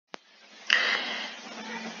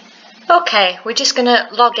Okay, we're just going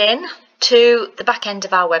to log in to the back end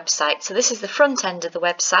of our website. So this is the front end of the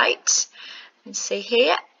website. You can see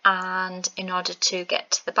here, and in order to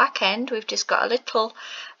get to the back end, we've just got a little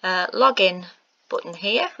login button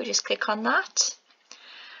here. We just click on that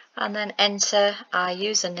and then enter our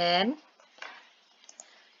username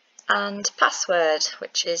and password,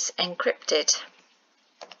 which is encrypted.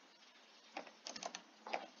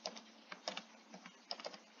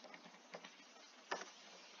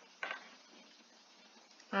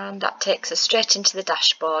 And that takes us straight into the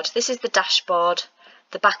dashboard. This is the dashboard,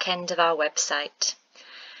 the back end of our website.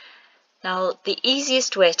 Now, the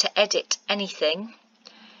easiest way to edit anything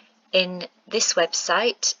in this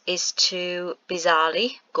website is to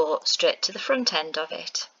bizarrely go straight to the front end of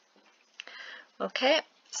it. Okay,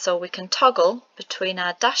 so we can toggle between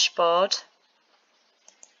our dashboard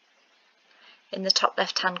in the top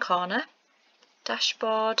left hand corner,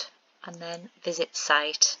 dashboard, and then visit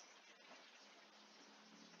site.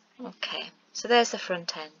 Okay, so there's the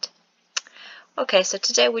front end. Okay, so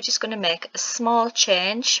today we're just going to make a small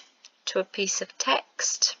change to a piece of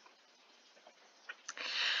text.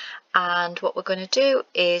 And what we're going to do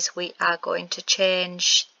is we are going to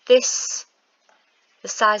change this, the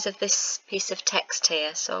size of this piece of text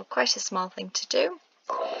here. So quite a small thing to do.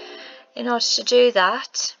 In order to do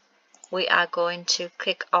that, we are going to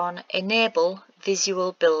click on Enable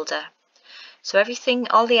Visual Builder. So everything,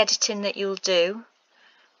 all the editing that you'll do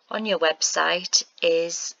on your website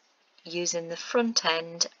is using the front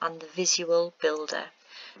end and the visual builder.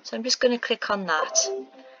 So I'm just going to click on that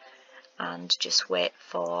and just wait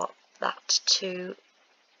for that to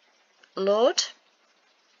load.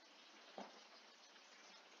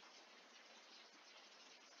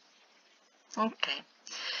 Okay,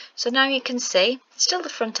 so now you can see still the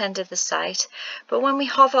front end of the site, but when we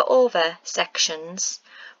hover over sections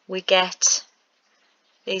we get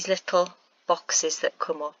these little boxes that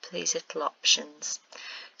come up, these little options.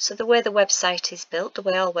 So the way the website is built, the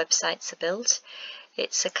way all websites are built,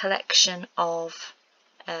 it's a collection of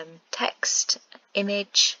text,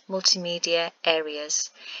 image, multimedia areas.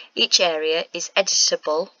 Each area is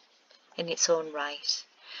editable in its own right.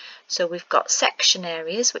 So we've got section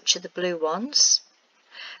areas, which are the blue ones.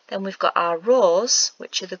 Then we've got our rows,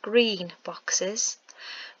 which are the green boxes.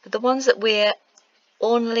 But the ones that we're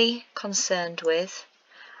only concerned with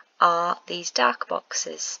are these dark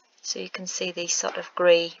boxes. So you can see these sort of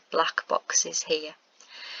grey black boxes here.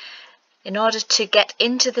 In order to get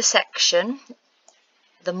into the section,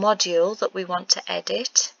 the module that we want to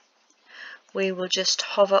edit, we will just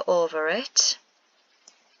hover over it.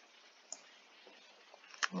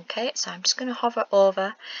 Okay, so I'm just going to hover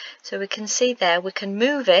over so we can see there. We can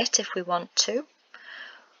move it if we want to.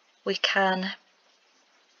 We can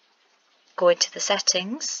go into the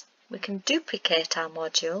settings. We can duplicate our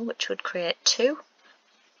module, which would create two,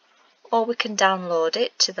 or we can download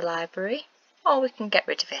it to the library, or we can get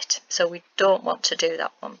rid of it. So we don't want to do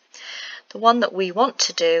that one. The one that we want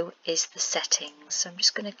to do is the settings. So I'm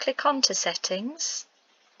just going to click onto settings,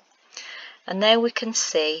 and there we can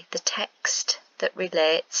see the text that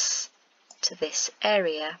relates to this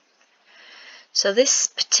area. So this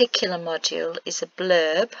particular module is a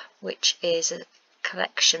blurb, which is a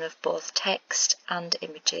collection of both text and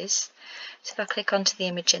images. So if I click onto the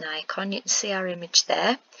imaging icon, you can see our image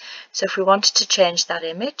there. So if we wanted to change that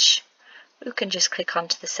image, we can just click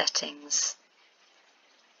onto the settings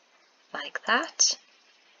like that,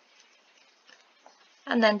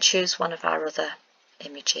 and then choose one of our other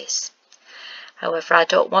images. However, I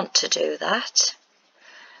don't want to do that,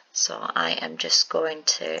 so I am just going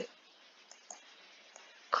to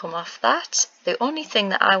come off that. The only thing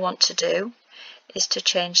that I want to do is to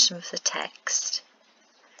change some of the text.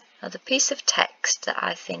 Now the piece of text that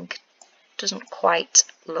I think doesn't quite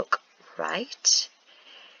look right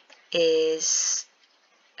is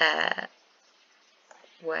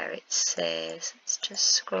where it says, let's just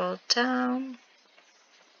scroll down,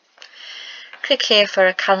 click here for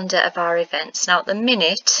a calendar of our events. Now at the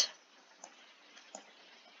minute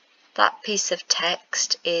that piece of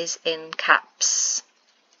text is in caps.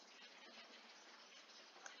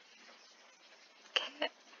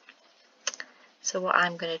 So what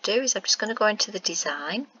I'm going to do is I'm just going to go into the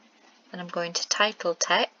design and I'm going to title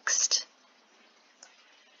text,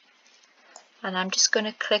 and I'm just going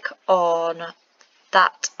to click on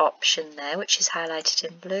that option there, which is highlighted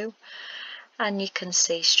in blue, and you can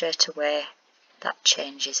see straight away that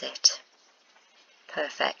changes it.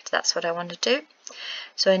 Perfect, that's what I want to do.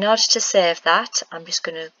 So in order to save that, I'm just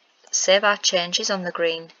going to save our changes on the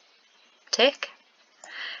green tick.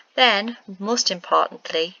 Then, most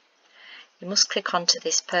importantly, you must click onto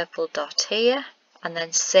this purple dot here and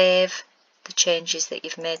then save the changes that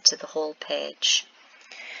you've made to the whole page.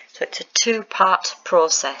 So it's a two-part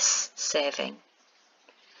process, saving.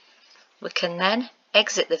 We can then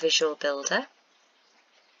exit the Visual Builder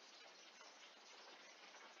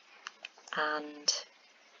and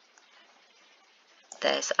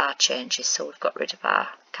there's our changes, so we've got rid of our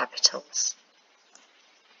capitals.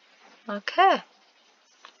 Okay,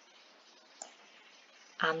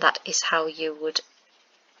 and that is how you would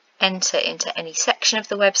enter into any section of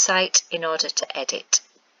the website in order to edit.